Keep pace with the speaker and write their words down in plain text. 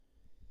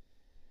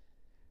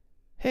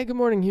Hey, good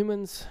morning,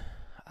 humans.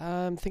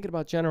 I'm thinking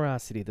about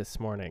generosity this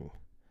morning,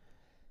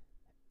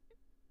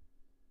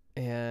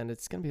 and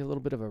it's going to be a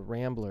little bit of a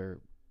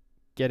rambler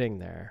getting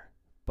there.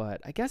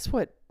 But I guess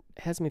what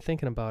has me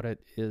thinking about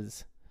it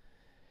is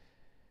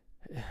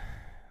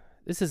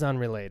this is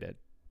unrelated,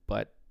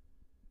 but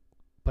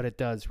it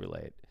does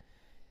relate.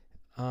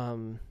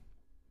 Um,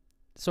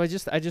 so I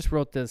just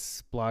wrote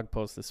this blog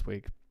post this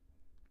week,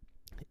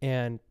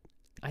 and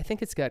I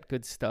think it's got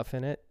good stuff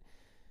in it.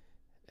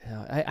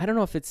 I don't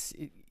know if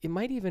it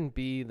might even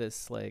be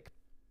this like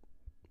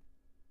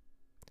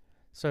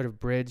sort of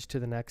bridge to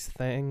the next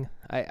thing.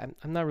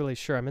 I'm not really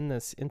sure. I'm in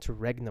this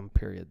interregnum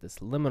period, this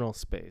liminal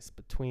space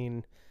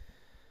between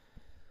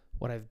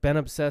what I've been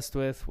obsessed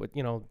with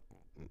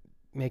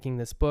making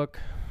this book,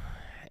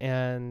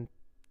 and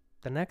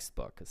the next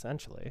book,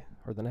 essentially,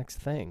 or the next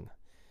thing.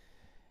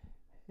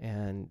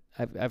 And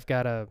I've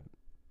got a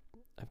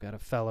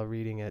fella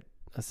reading it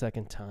a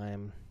second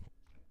time,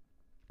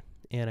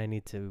 and I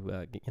need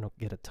to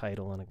get a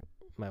title and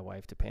my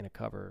wife to paint a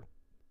cover.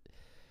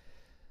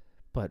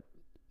 But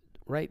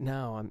right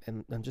now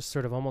I'm just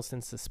sort of almost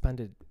in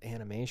suspended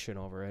animation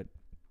over it,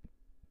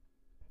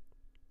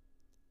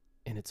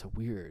 and it's a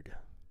weird.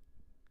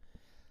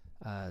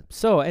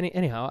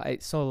 Anyhow,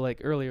 so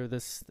like earlier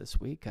this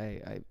week,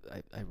 I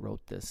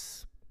wrote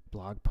this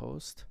blog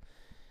post,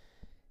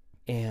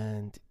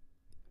 and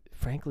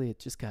frankly, it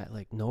just got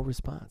like no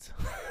response,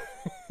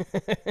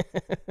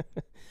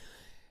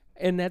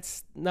 and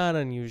that's not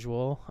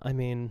unusual. I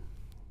mean,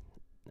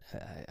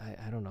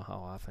 I don't know how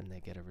often they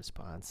get a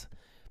response.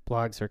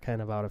 Blogs are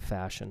kind of out of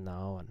fashion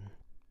now, and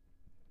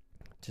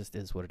it just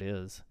is what it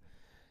is.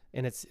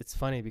 And it's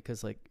funny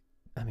because, like,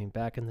 I mean,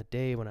 back in the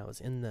day when I was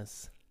in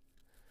this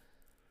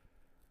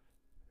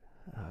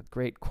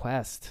great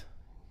quest,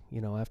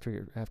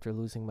 after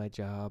losing my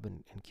job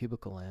in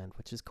Cubicle Land,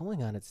 which is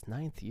going on its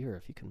 9th year,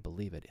 if you can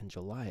believe it. In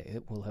July,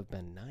 it will have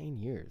been 9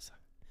 years.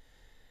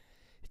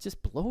 It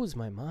just blows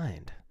my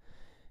mind.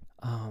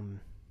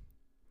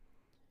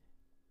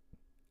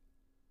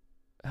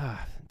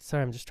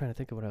 Sorry, I'm just trying to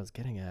think of what I was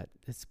getting at.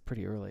 It's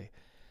pretty early.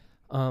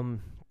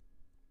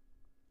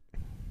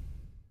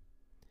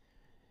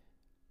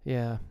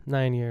 Yeah,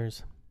 9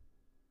 years.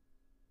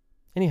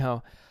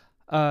 Anyhow,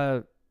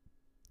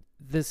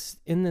 this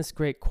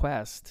great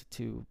quest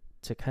to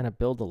kind of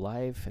build a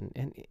life,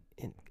 and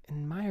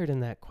mired in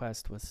that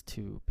quest was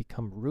to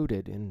become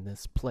rooted in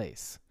this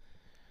place.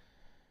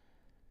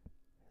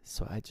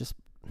 So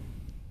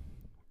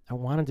I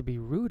wanted to be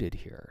rooted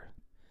here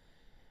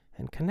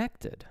and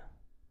connected.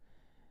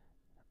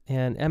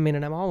 And I mean,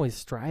 and I'm always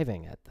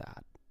striving at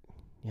that,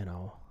 you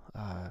know.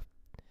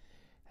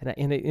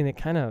 It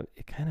kind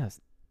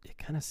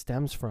of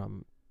stems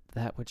from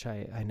that which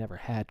I never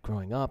had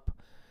growing up.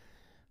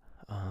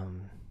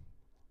 And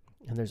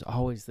there's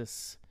always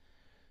this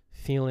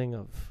feeling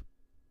of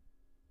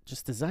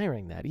just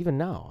desiring that, even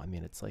now. I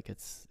mean, it's like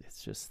it's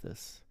just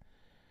this.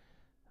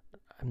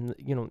 I'm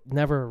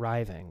never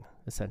arriving,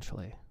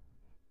 essentially.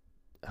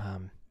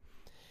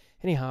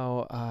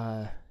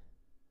 Anyhow.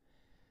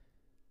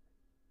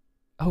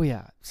 Oh,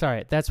 yeah.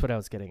 Sorry. That's what I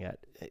was getting at.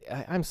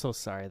 I'm so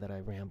sorry that I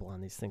ramble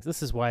on these things.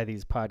 This is why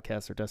these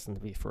podcasts are destined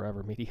to be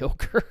forever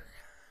mediocre.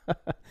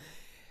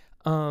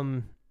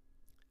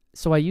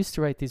 So I used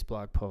to write these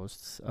blog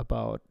posts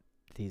about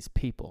these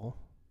people,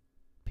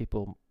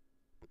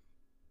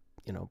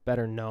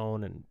 better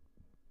known and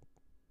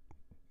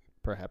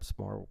perhaps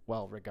more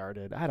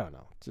well-regarded. I don't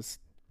know. Just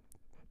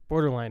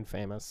borderline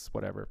famous,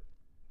 whatever,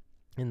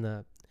 in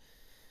the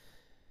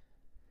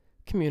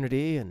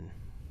community, and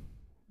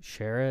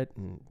share it,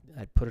 and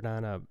I'd put it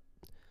on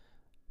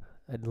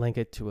I'd link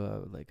it to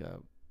a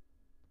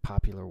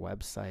popular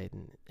website,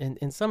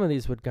 and some of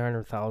these would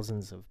garner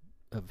thousands of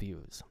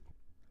views.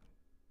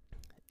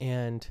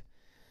 And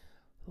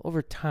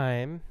over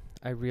time,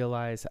 I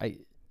realized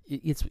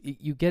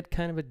you get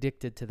kind of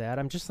addicted to that.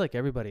 I'm just like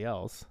everybody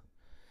else,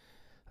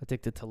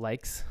 addicted to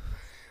likes.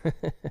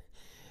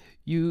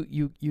 You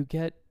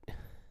get,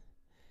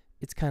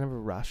 it's kind of a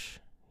rush,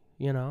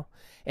 and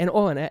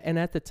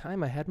at the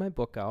time I had my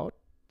book out.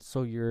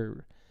 So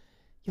you're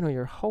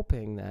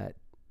hoping that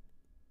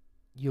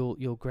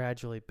you'll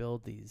gradually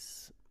build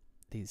these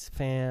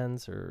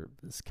fans, or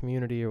this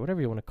community, or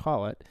whatever you want to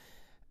call it,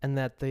 and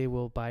that they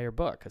will buy your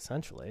book,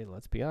 essentially.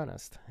 Let's be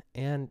honest.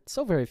 And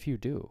so very few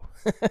do.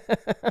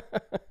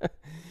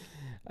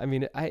 I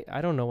mean, I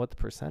don't know what the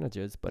percentage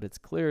is, but it's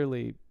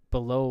clearly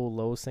below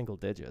low single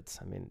digits.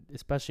 I mean,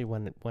 especially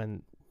when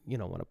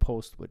a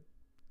post would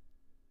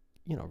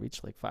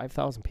reach like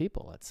 5,000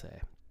 people, let's say.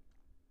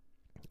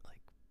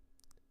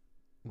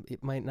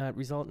 It might not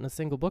result in a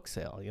single book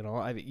sale. You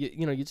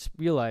just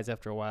realize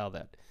after a while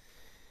that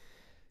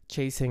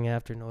chasing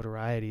after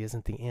notoriety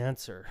isn't the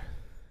answer,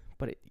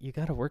 but you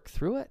got to work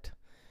through it,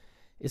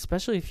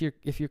 especially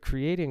if you're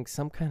creating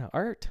some kind of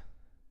art.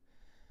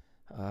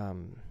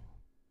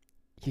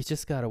 You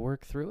just got to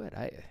work through it.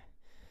 I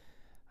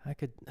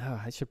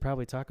should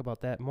probably talk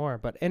about that more,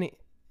 but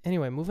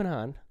anyway, moving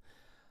on.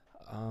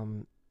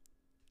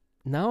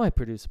 Now I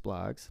produce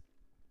blogs,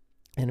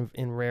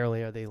 and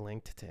rarely are they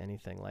linked to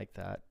anything like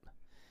that.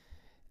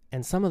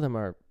 And some of them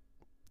are,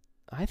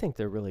 I think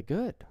they're really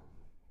good,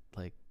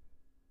 like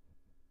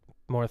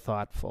more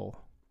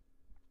thoughtful.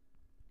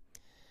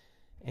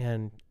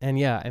 And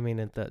yeah, I mean,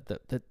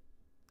 the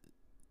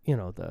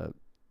the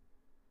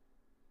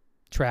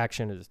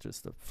traction is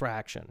just a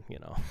fraction,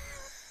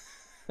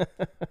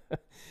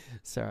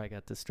 Sorry, I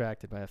got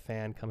distracted by a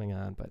fan coming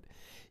on, but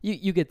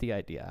you get the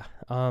idea.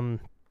 And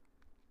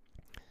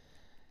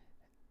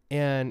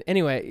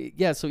anyway,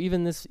 yeah. So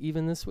even this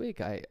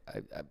week,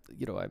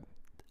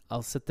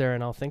 I'll sit there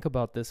and I'll think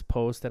about this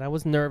post, and I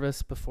was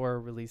nervous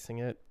before releasing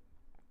it,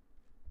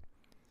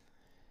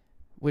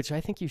 which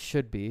I think you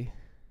should be.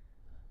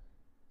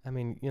 I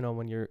mean,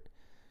 when you're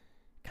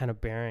kind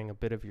of bearing a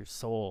bit of your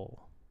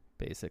soul,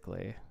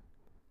 basically.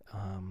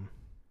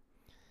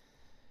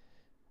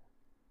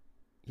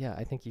 Yeah,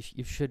 I think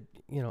you should,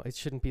 it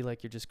shouldn't be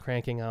like you're just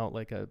cranking out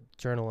like a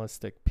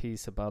journalistic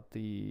piece about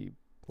the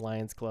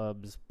Lions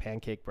Club's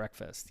pancake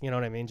breakfast. You know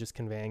what I mean? Just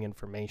conveying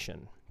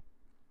information.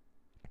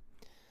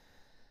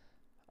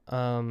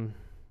 But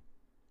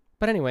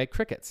anyway,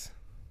 crickets.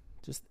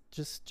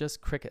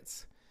 Just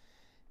crickets.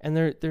 And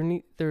there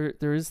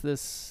is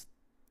this,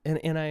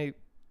 and I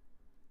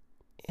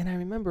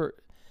remember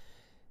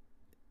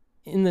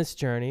in this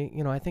journey,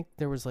 I think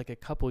there was like a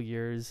couple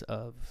years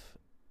of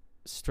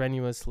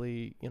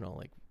strenuously,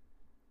 like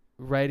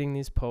writing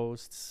these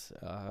posts.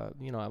 I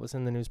was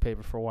in the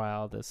newspaper for a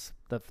while, the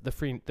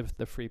free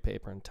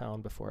paper in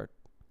town, before it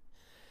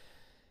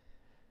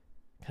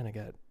kind of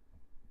got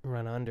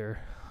run under.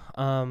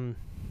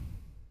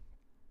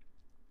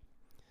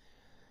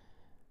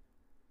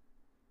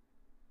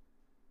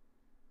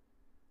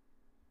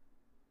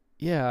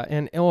 Yeah,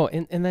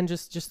 and then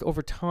just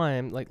over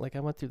time, like I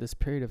went through this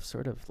period of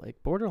sort of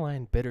like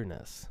borderline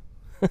bitterness.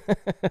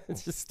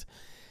 It's just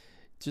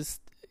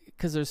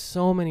because there's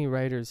so many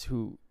writers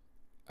who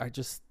are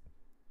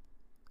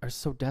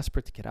so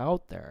desperate to get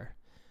out there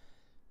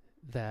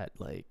that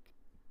like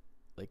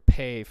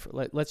pay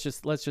for, let's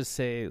just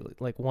say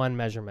like one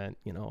measurement,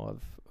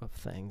 of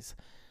things,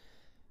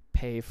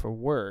 pay for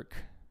work,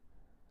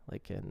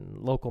 like in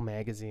local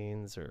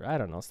magazines or I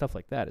don't know, stuff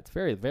like that. It's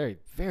very, very,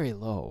 very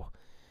low,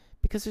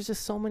 because there's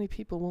just so many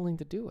people willing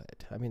to do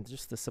it. I mean,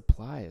 just the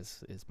supply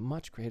is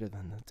much greater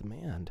than the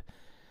demand.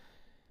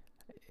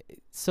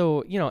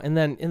 So, and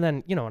then,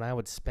 and I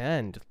would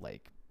spend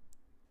like,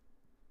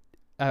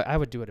 I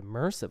would do it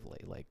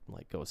immersively, like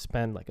go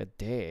spend like a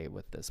day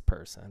with this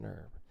person,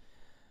 or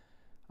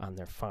on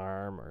their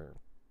farm, or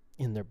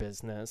in their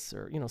business,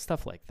 or,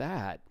 stuff like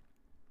that.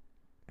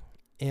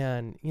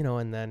 And,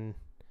 and then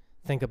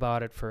think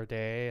about it for a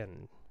day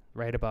and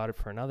write about it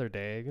for another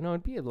day.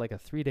 It'd be like a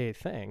 3-day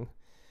thing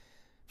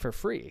for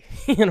free,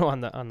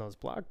 on those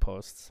blog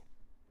posts.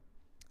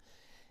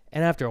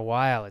 And after a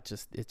while, I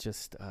just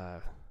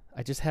had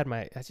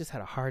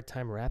a hard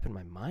time wrapping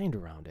my mind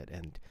around it.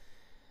 And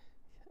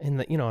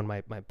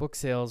my book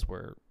sales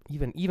were,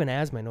 even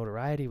as my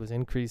notoriety was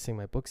increasing,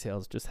 my book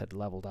sales just had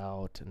leveled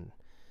out and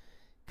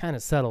kind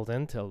of settled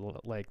into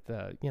like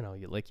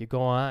you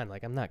go on,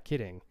 like, I'm not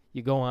kidding,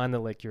 you go on to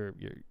like your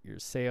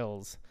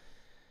sales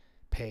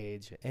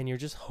page, and you're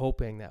just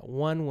hoping that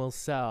one will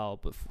sell,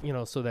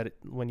 so that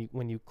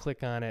when you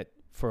click on it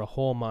for a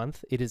whole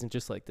month, it isn't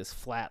just like this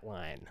flat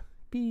line,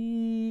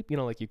 beep,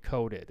 like you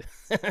coded.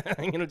 You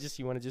want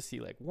to just see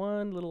like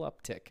one little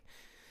uptick,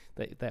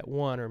 that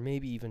one or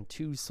maybe even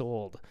two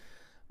sold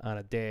on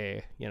a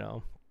day,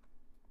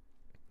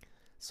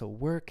 So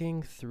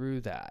working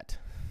through that,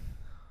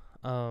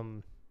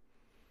 and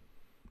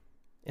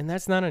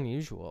that's not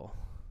unusual.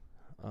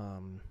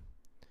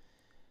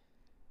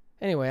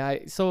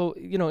 Anyway,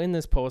 in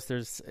this post,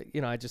 there's,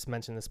 I just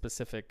mentioned the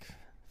specific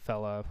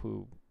fella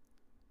who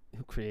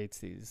creates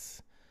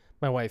these.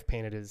 My wife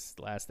painted his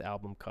last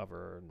album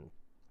cover, and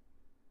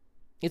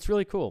it's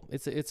really cool.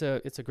 It's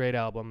a great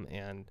album,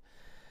 and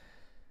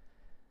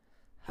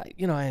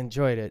I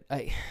enjoyed it.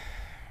 I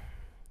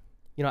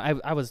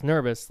was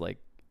nervous, like,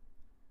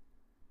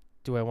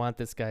 do I want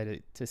this guy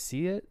to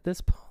see it,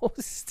 this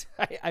post?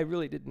 I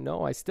really didn't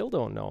know. I still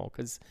don't know,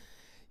 because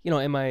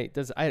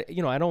I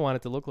don't want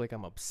it to look like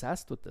I'm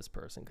obsessed with this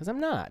person, because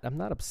I'm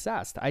not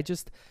obsessed. I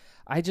just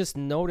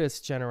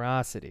noticed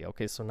generosity.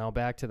 Okay, so now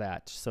back to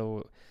that.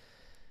 So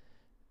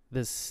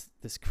this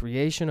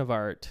creation of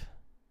art,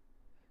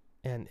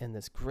 and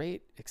this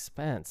great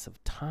expense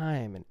of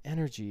time and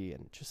energy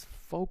and just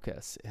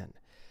focus and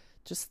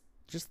just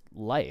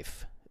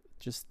life,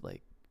 just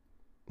like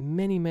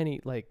many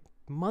like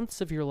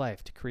months of your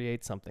life to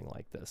create something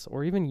like this,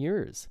 or even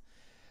years.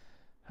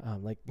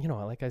 Like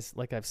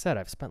I've said,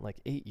 I've spent like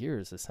 8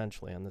 years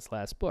essentially on this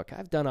last book.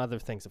 I've done other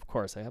things, of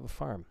course. I have a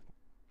farm.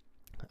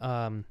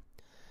 And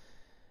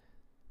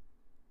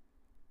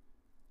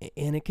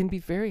it can be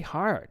very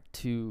hard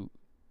to,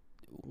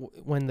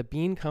 when the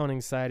bean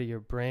counting side of your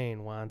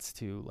brain wants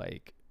to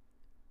like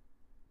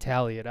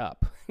tally it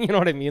up. You know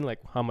what I mean? Like,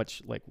 how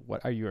much, like,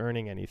 what are you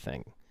earning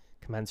anything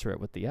commensurate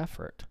with the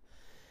effort?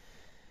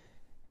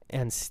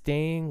 And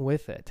staying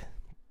with it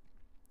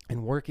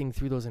and working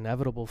through those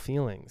inevitable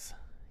feelings.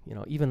 You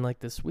know, even like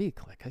this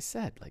week, like I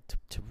said, like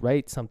to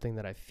write something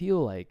that I feel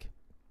like,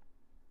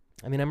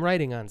 I mean, I'm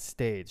writing on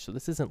stage, so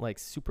this isn't like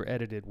super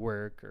edited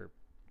work or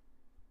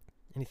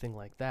anything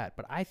like that,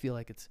 but I feel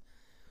like it's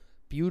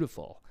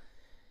beautiful.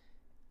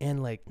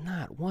 And like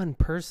not one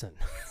person,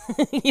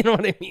 you know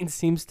what I mean,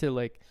 seems to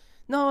like,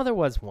 no, there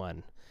was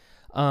one.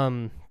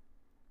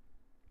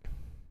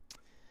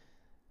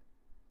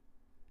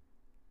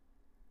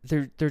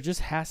 There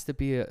just has to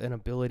be an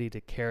ability to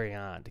carry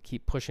on, to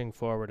keep pushing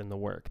forward in the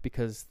work,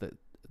 because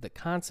the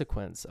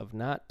consequence of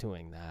not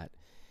doing that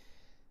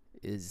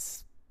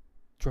is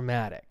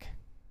dramatic.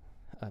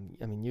 I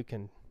mean, you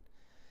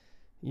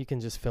can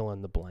just fill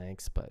in the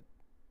blanks, but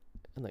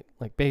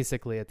like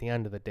basically at the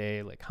end of the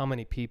day, like how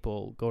many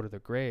people go to their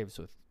graves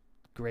with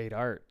great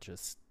art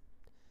just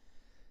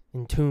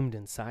entombed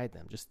inside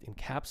them, just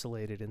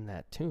encapsulated in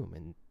that tomb,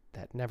 and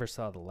that never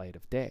saw the light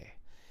of day.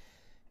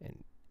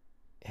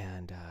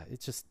 And it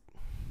just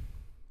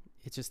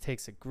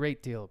takes a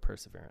great deal of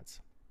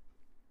perseverance,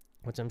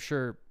 which I'm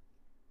sure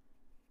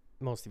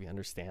most of you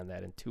understand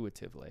that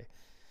intuitively.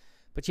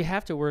 But you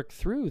have to work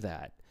through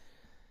that.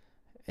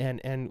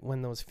 And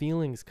when those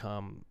feelings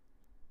come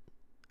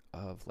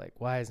of like,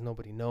 why is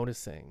nobody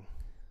noticing?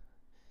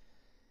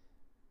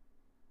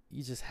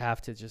 You just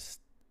have to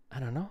I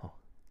don't know.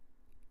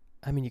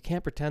 I mean, you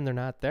can't pretend they're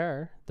not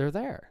there. They're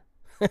there.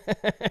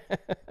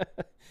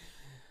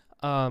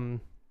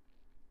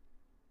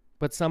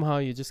 But somehow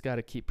you just got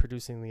to keep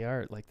producing the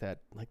art like that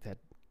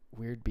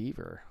weird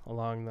beaver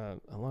along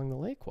the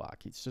lake walk.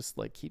 He's just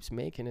like keeps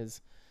making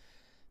his,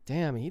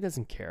 damn, he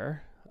doesn't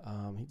care.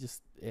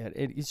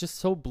 He's just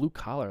so blue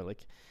collar.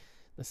 Like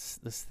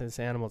this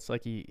animal, it's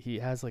like he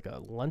has like a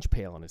lunch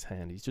pail in his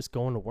hand. He's just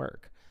going to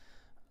work.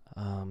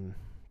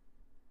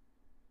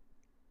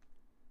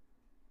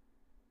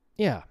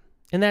 Yeah.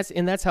 And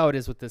that's how it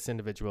is with this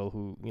individual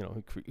who, you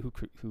know,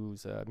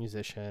 who's a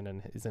musician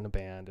and is in a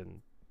band and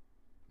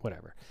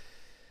whatever.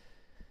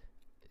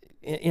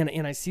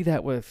 And I see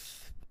that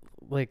with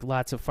like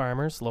lots of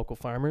farmers, local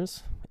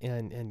farmers,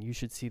 and you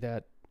should see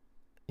that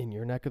in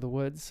your neck of the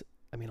woods.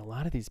 I mean, a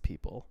lot of these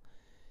people,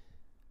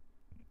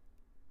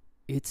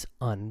 it's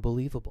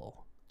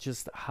unbelievable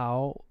just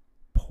how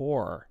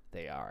poor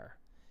they are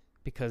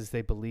because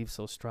they believe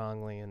so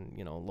strongly in,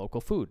 you know, local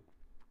food.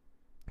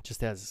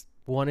 Just as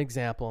one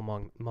example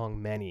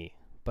among many,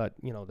 but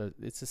you know,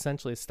 it's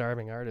essentially a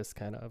starving artist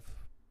kind of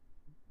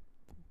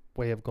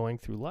way of going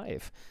through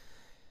life.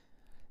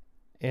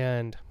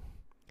 And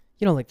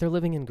you know, like they're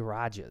living in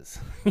garages,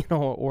 you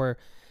know, or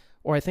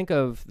I think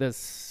of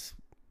this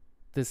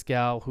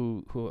gal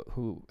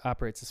who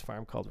operates this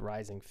farm called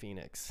Rising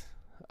Phoenix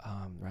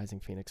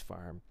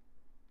Farm.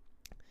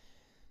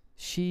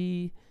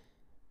 She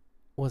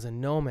was a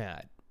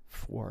nomad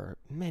for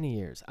many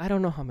years. I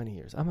don't know how many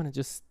years. I'm going to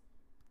just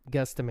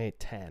guesstimate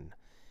 10.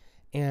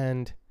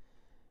 And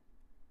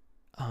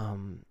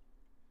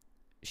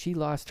she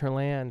lost her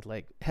land,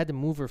 like had to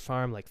move her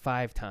farm like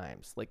 5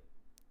 times. Like,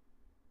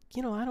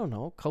 you know, I don't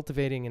know,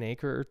 cultivating an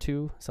acre or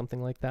two, something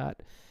like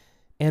that.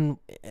 And,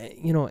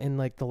 you know, in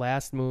like the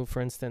last move, for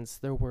instance,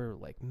 there was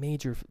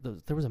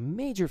a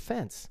major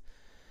fence,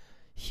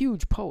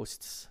 huge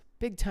posts,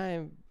 big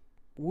time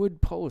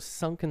wood posts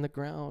sunk in the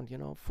ground, you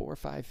know, 4 or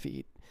 5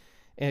 feet,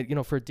 and, you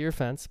know, for a deer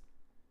fence.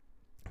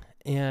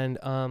 And,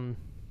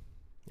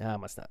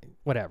 must not,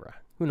 whatever.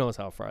 Who knows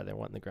how far they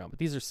went in the ground, but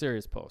these are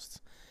serious posts.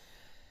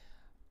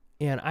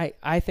 And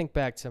I think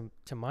back to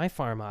my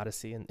farm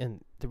odyssey,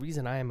 and the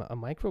reason I am a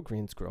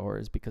microgreens grower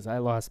is because I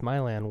lost my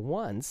land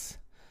once,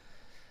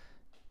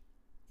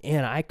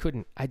 and I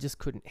just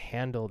couldn't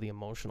handle the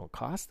emotional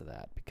cost of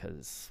that,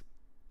 because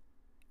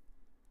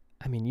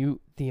I mean,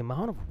 the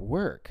amount of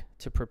work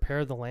to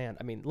prepare the land.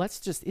 I mean,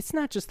 it's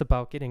not just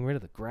about getting rid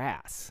of the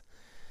grass.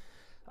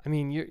 I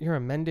mean, you're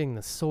amending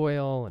the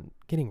soil and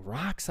getting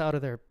rocks out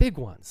of there, big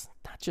ones,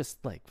 not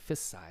just like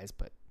fist size,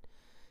 but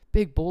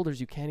big boulders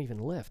you can't even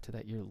lift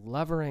that you're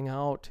levering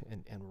out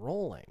and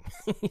rolling,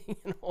 you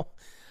know,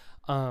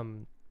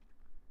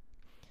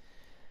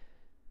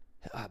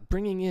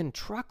 bringing in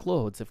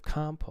truckloads of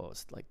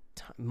compost, like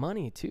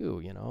money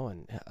too, you know,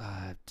 and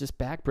just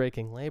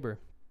backbreaking labor.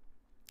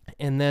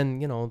 And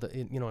then, you know,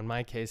 in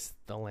my case,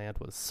 the land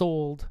was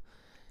sold,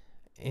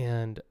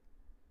 and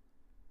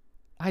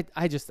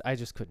I just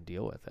couldn't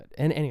deal with it.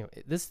 And anyway,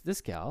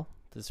 this gal,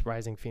 this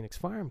Rising Phoenix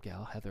Farm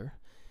gal, Heather,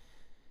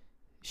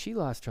 she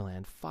lost her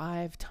land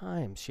 5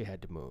 times. She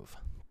had to move,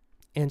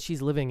 and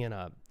she's living in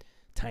a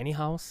tiny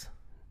house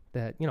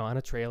that, you know, on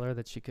a trailer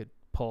that she could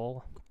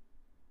pull,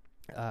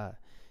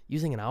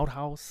 using an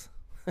outhouse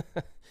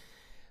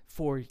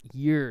for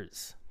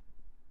years.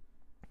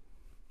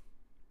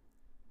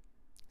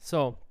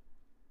 So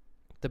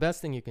the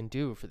best thing you can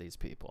do for these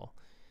people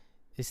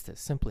is to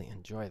simply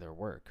enjoy their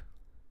work.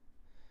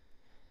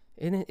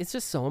 And it's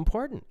just so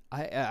important.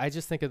 I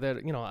just think of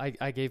that, you know,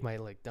 I gave my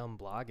like dumb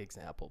blog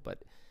example,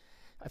 but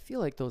I feel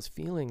like those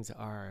feelings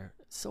are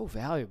so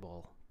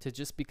valuable to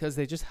just because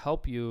they just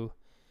help you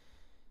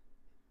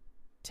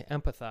to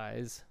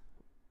empathize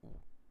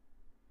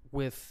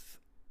with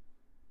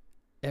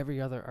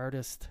every other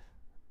artist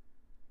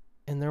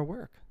and their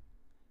work.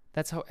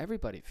 That's how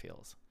everybody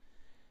feels.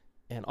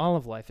 And all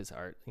of life is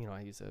art. You know,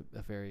 I use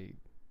a very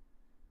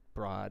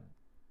broad,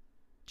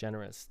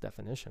 generous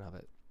definition of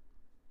it.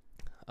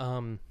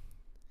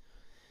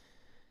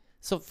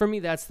 So for me,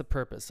 that's the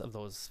purpose of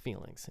those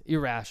feelings,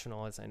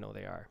 irrational as I know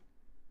they are.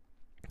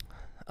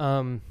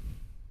 And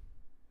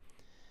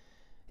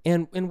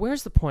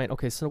where's the point?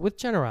 Okay, so with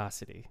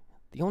generosity,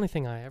 the only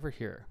thing I ever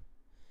hear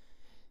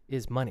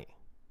is money.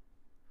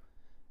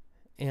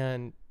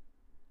 And,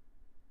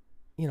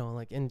 you know,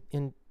 like in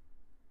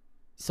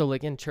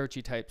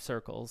churchy type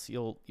circles,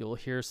 you'll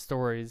hear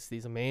stories,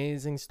 these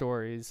amazing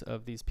stories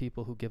of these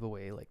people who give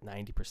away like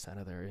 90%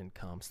 of their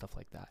income, stuff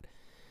like that.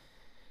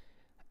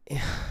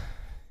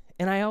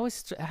 And I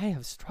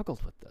have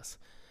struggled with this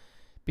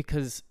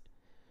because,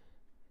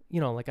 you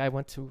know, like I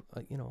went to,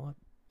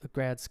 a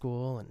grad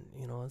school and,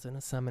 you know, I was in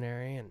a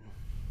seminary, and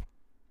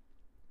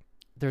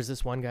there's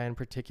this one guy in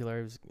particular,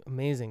 he was an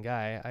amazing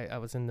guy. I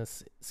was in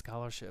this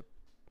scholarship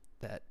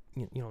that,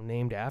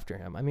 named after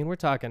him. I mean, we're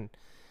talking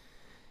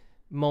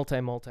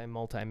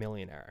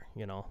multi-millionaire,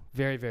 you know,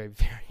 very, very,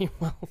 very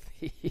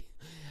wealthy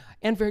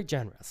and very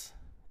generous.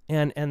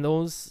 And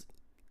those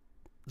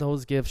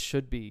gifts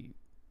should be,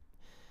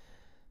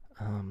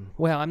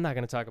 well, I'm not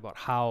going to talk about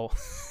how,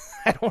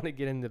 I don't want to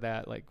get into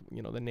that, like,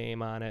 you know, the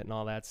name on it and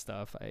all that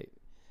stuff.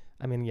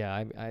 I mean,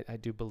 yeah, I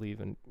do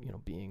believe in, you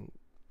know, being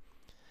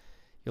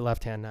your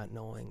left hand not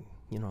knowing,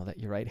 you know, that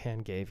your right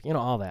hand gave, you know,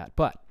 all that.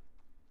 But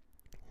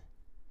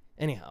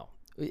anyhow,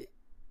 it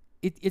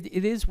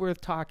is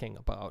worth talking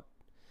about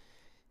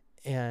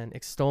and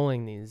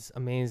extolling these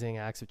amazing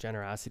acts of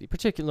generosity,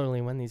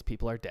 particularly when these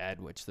people are dead,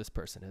 which this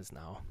person is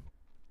now.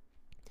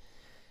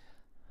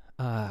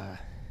 But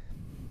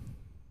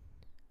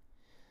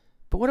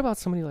what about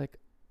somebody like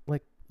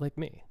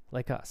me,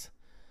 like us?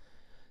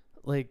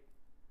 Like,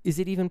 is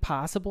it even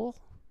possible?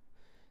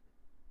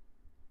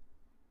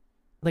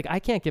 Like, I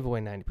can't give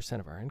away 90%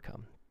 of our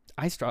income.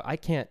 I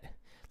can't,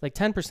 like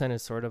 10%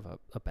 is sort of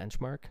a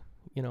benchmark,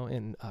 you know,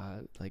 in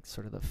like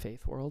sort of the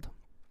faith world.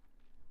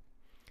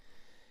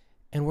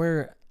 And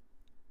we're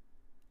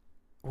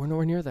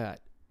nowhere near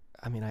that.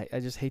 I mean, I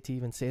just hate to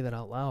even say that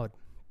out loud.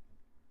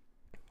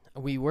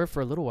 We were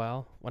for a little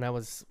while when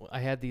I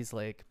had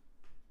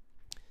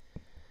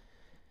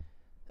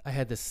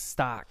this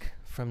stock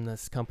from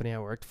this company I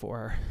worked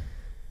for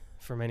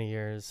many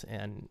years,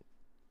 and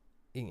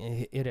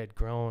it had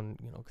grown,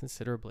 you know,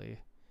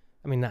 considerably.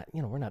 I mean, not,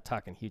 you know, we're not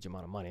talking huge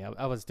amount of money.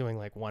 I was doing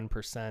like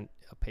 1%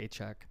 a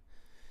paycheck,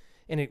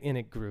 and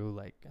it grew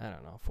like, I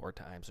don't know, 4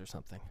 times or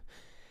something.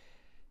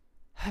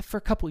 For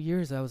a couple of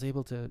years, I was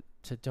able to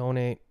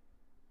donate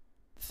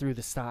through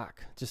the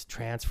stock, just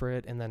transfer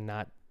it and then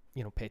not,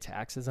 you know, pay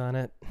taxes on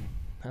it,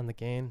 on the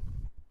gain,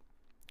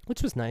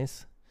 which was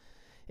nice.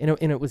 And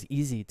it was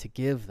easy to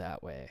give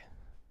that way.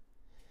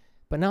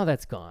 But now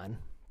that's gone.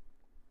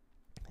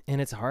 And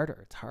it's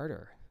harder.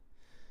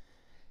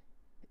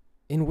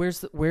 And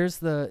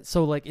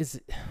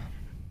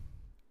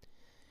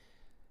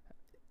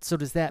so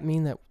does that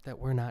mean that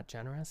we're not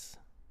generous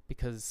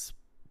because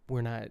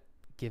we're not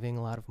giving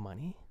a lot of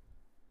money?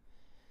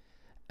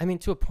 I mean,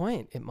 to a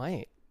point, it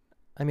might.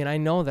 I mean, I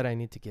know that I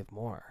need to give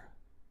more.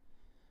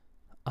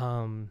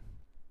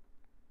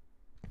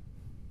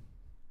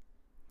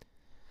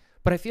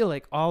 But I feel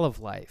like all of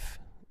life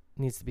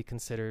needs to be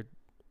considered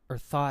or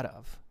thought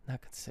of,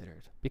 not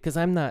considered, because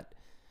I'm not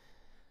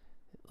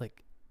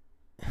like,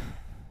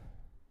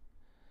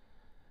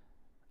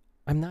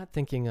 I'm not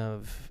thinking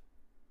of,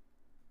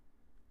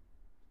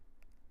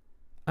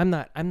 I'm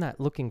not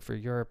looking for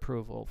your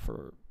approval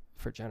for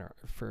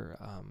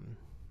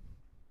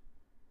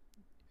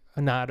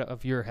a nod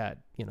of your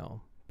head, you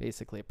know,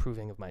 basically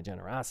approving of my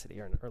generosity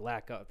or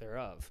lack of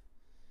thereof.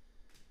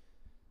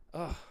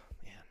 Oh,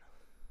 man.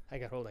 I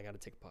got to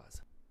take a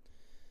pause.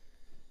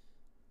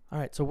 All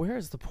right, so where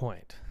is the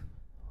point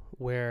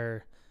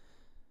where,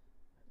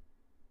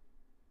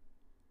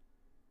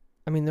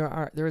 I mean,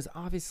 there is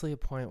obviously a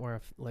point where,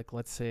 if, like,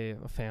 let's say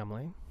a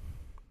family,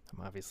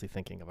 I'm obviously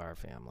thinking of our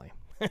family,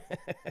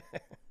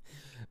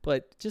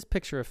 but just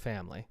picture a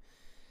family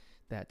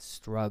that's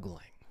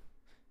struggling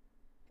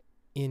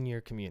in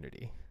your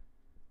community,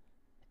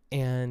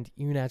 and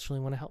you naturally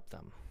want to help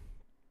them,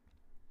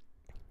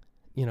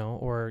 you know,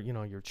 or, you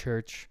know, your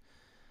church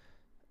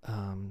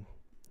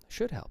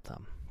should help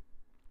them.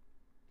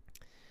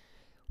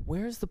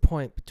 Where's the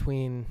point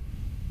between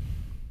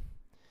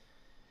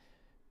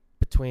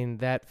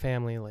that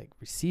family, like,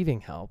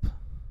 receiving help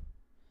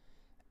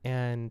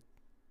and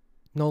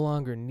no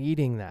longer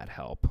needing that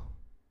help,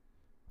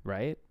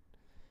 right?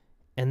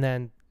 And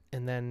then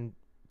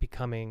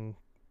becoming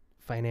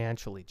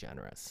financially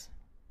generous.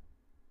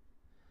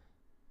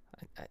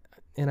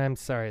 And I'm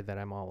sorry that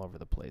I'm all over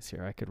the place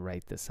here. I could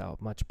write this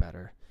out much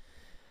better.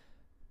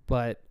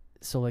 But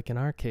so, like, in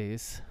our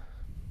case,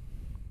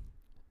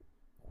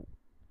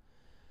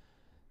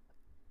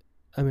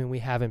 I mean, we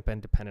haven't been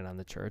dependent on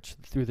the church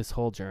through this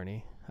whole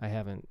journey. I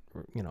haven't,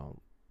 you know,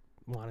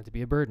 wanted to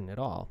be a burden at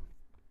all.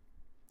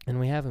 and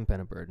we haven't been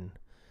a burden.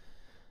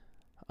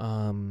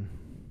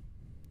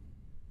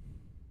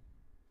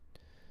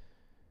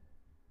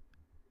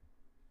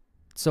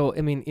 So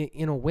I mean,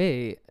 in a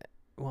way,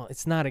 well,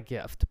 it's not a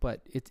gift,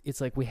 but it's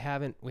like we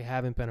haven't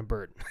been a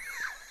burden.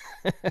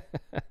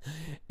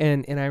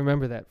 and I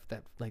remember that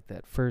like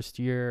that first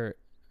year,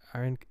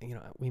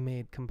 we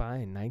made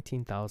combined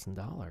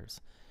 $19,000.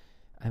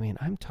 I mean,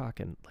 I'm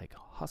talking like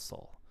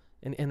hustle,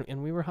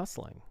 and we were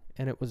hustling,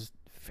 and it was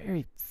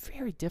very,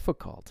 very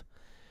difficult.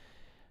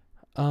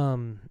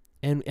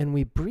 And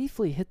we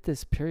briefly hit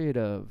this period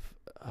of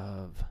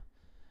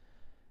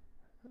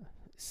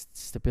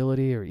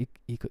stability or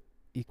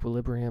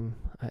equilibrium,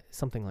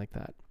 something like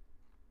that.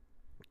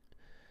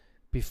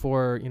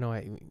 Before,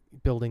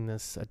 building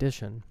this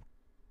addition,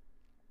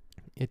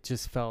 it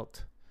just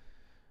felt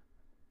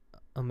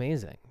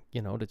amazing,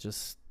 to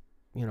just,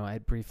 I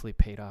had briefly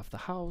paid off the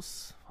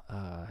house,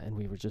 and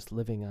we were just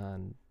living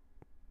on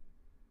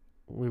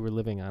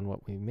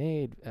what we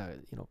made,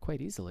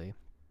 quite easily.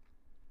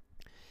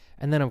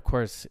 And then, of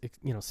course,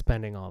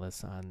 spending all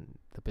this on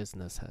the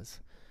business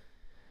has,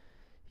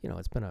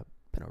 it's been a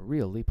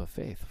real leap of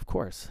faith, of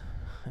course.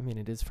 I mean,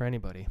 it is for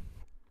anybody.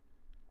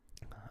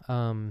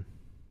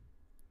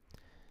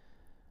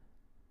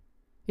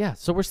 Yeah,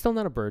 so we're still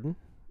not a burden.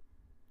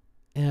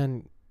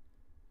 And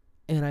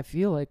I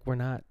feel like we're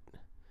not,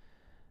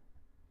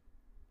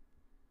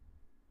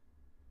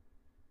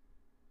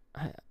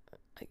 I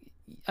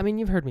mean,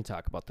 you've heard me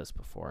talk about this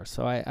before,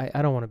 so I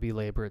don't want to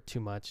belabor it too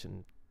much.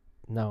 And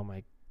now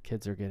my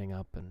kids are getting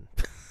up and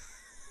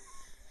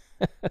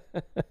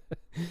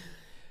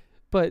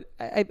but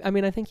I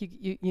mean, I think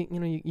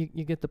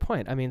you get the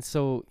point. I mean,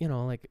 so,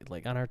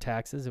 like on our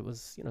taxes, it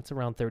was, it's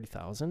around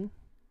 30,000,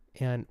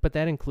 but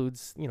that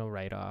includes,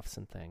 write-offs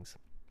and things.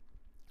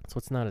 So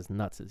it's not as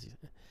nuts as you.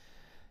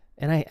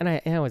 And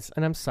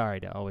I'm sorry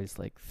to always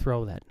like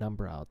throw that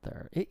number out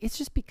there. It's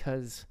just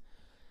because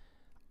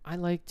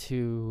I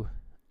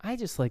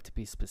just like to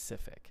be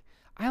specific.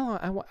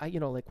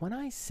 Like when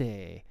I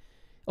say,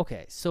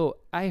 okay, so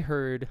I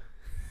heard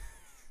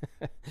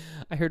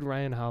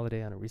Ryan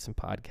Holiday on a recent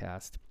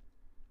podcast,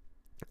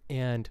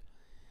 and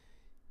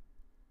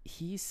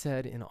he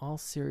said, in all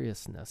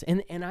seriousness,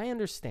 and I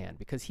understand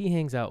because he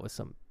hangs out with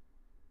some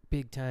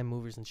big time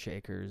movers and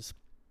shakers.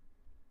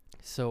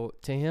 So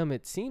to him,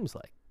 it seems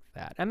like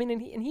that. I mean,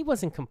 and he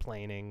wasn't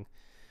complaining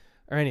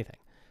or anything.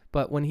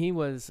 But when he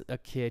was a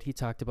kid, he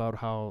talked about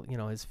how,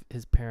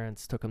 his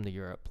parents took him to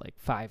Europe like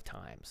 5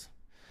 times.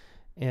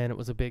 And it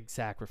was a big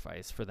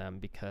sacrifice for them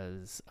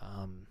because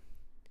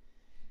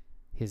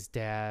his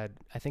dad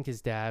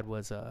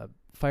was a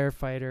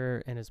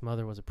firefighter and his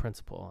mother was a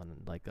principal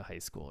in like a high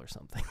school or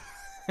something.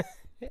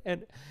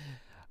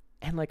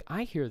 And like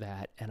I hear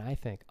that and I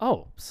think,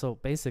 oh, so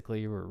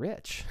basically you were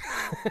rich.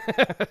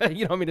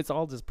 I mean, it's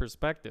all just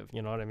perspective.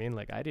 You know what I mean?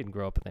 Like I didn't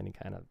grow up with any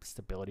kind of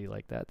stability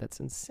like that.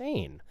 That's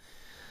insane.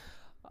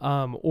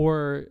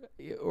 Or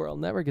I'll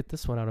never get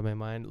this one out of my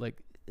mind. Like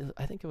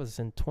I think it was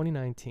in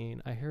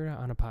 2019. I heard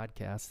on a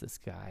podcast this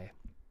guy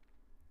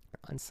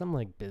on some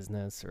like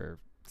business or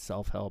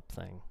self-help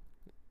thing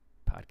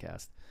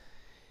podcast.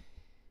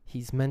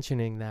 He's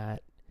mentioning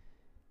that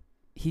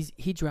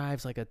he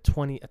drives like a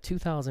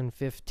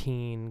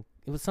 2015,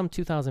 it was some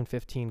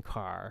 2015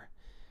 car.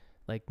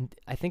 Like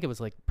I think it was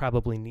like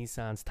probably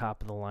Nissan's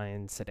top of the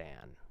line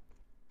sedan.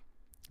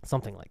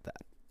 Something like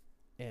that.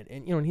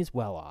 And he's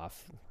well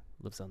off,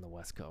 lives on the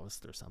West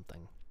Coast or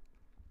something.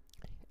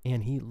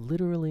 And he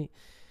literally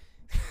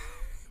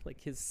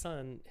like his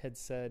son had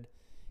said,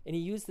 and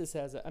he used this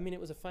as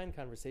it was a fine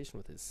conversation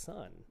with his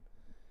son,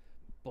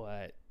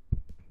 but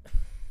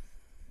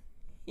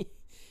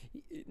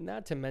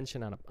not to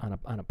mention on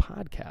a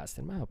podcast,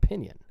 in my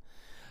opinion,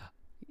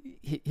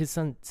 his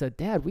son said,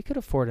 "Dad, we could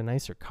afford a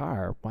nicer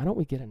car. Why don't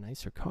we get a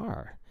nicer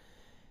car?"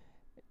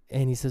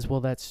 And he says, "Well,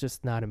 that's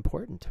just not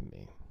important to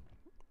me."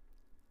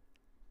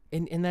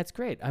 And that's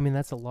great. I mean,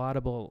 that's a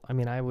laudable. I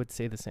mean, I would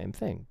say the same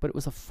thing. But it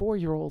was a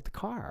 4-year-old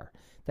car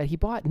that he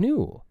bought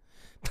new.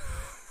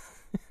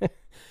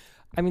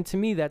 I mean, to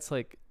me, that's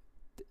like,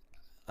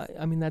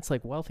 that's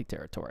like wealthy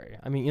territory.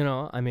 I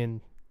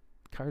mean,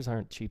 cars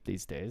aren't cheap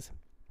these days.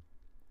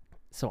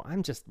 So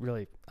I'm just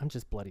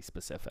bloody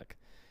specific,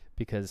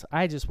 because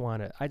I just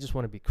want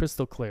to be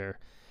crystal clear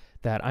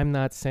that I'm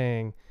not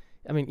saying,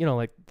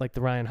 like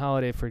the Ryan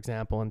Holiday, for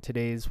example, in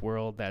today's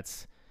world,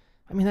 that's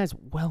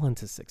well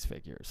into 6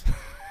 figures.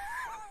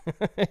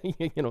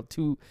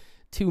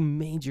 Two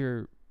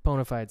major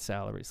bona fide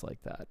salaries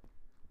like that.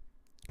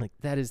 Like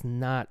that is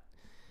not,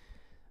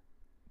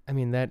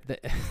 that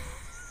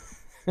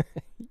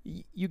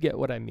you get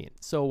what I mean.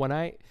 So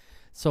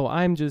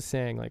I'm just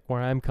saying, like,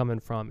 where I'm coming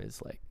from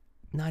is like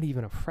not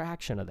even a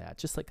fraction of that,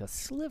 just like a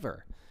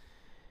sliver.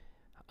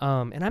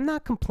 And I'm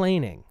not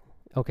complaining,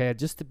 okay,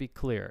 just to be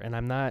clear. And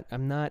I'm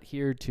not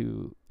here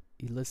to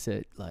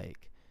elicit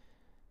like,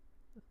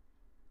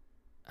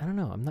 I don't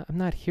know. I'm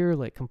not here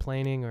like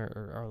complaining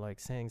or like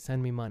saying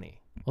send me money.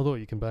 Although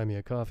you can buy me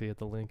a coffee at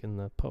the link in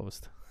the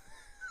post.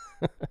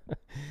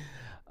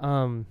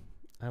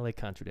 I like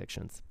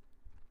contradictions.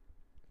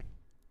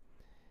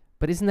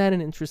 But isn't that an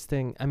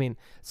interesting? I mean,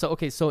 so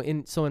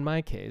in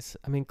my case,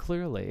 I mean,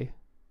 clearly,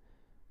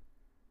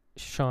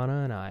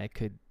 Shauna and I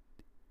could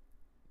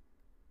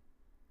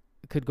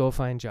go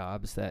find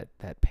jobs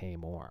that pay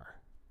more.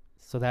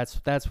 So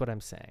that's what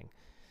I'm saying.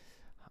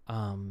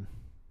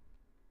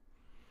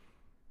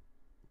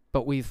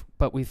 But we've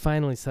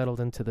finally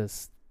settled into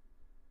this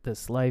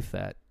life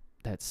that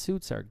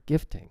suits our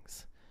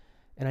giftings,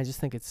 and I just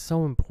think it's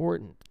so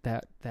important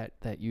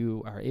that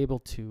you are able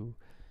to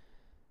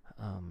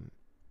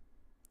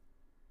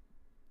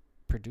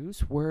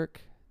produce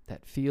work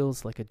that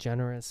feels like a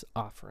generous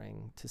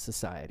offering to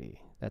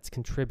society, that's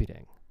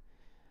contributing.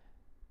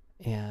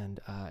 And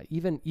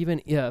even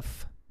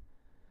if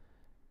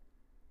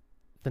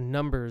the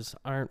numbers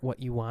aren't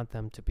what you want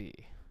them to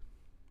be,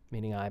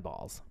 meaning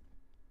eyeballs,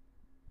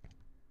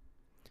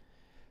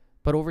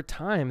 but over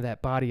time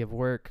that body of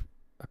work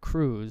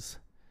accrues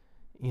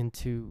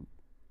into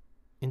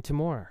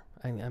more.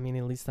 I mean,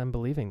 at least I'm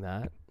believing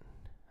that.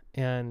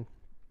 And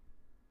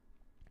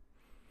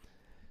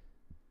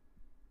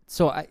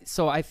so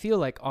I feel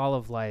like all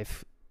of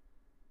life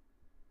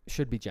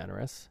should be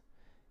generous.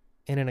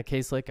 And in a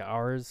case like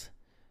ours,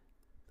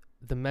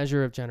 the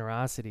measure of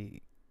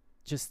generosity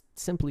just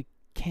simply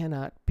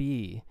cannot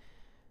be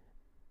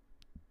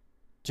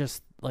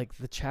just like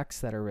the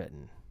checks that are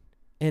written.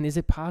 And is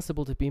it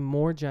possible to be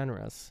more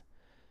generous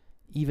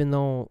even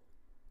though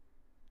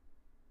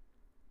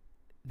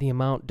the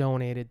amount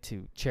donated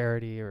to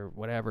charity or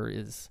whatever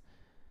is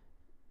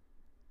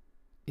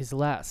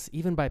less,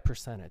 even by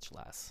percentage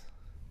less?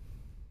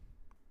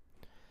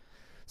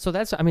 So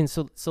that's, I mean,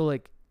 so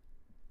like,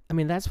 I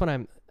mean, that's what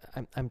I'm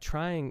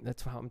trying,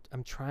 that's how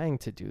I'm trying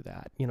to do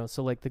that, you know.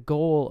 So like the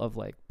goal of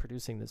like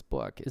producing this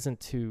book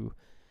isn't to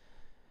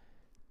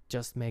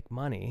just make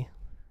money,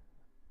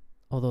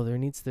 although it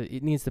needs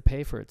to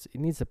pay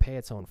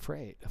its own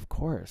freight, of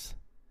course.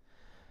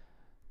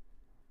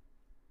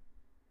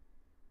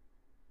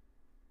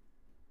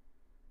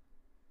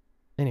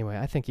 Anyway,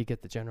 I think you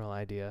get the general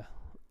idea.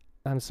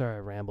 I'm sorry I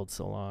rambled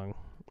so long.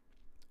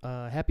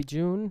 Happy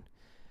June.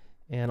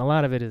 And a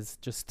lot of it is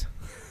just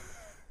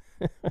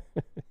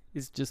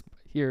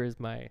here is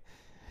my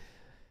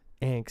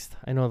angst.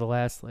 I know the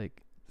last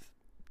like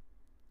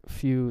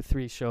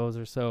 3 shows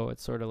or so,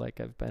 it's sort of like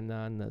I've been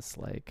on this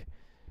like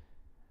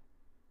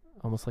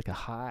almost like a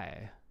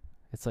high.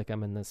 It's like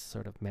I'm in this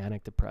sort of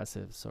manic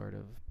depressive sort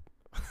of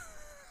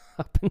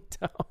up and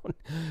down.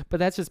 But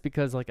that's just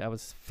because like I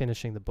was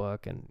finishing the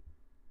book and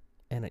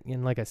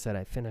like I said,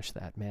 I finished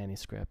that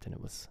manuscript and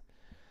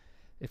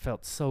it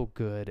felt so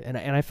good. And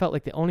I felt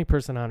like the only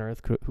person on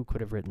earth who could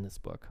have written this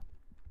book.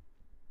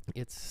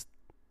 It's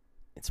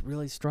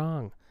really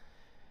strong.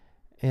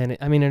 And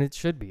it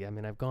should be. I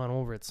mean, I've gone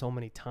over it so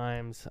many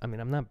times. I mean,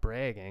 I'm not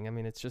bragging. I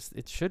mean, it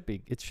should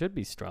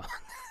be strong.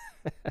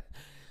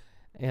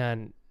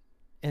 and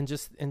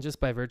just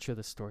by virtue of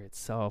the story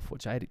itself,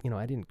 which I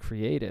didn't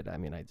create it. I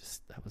mean, I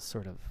was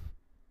sort of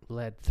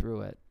led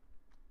through it.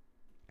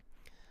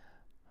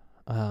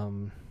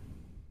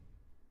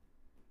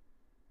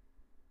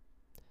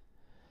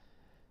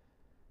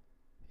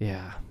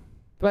 Yeah.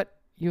 But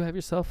you have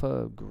yourself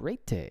a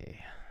great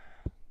day.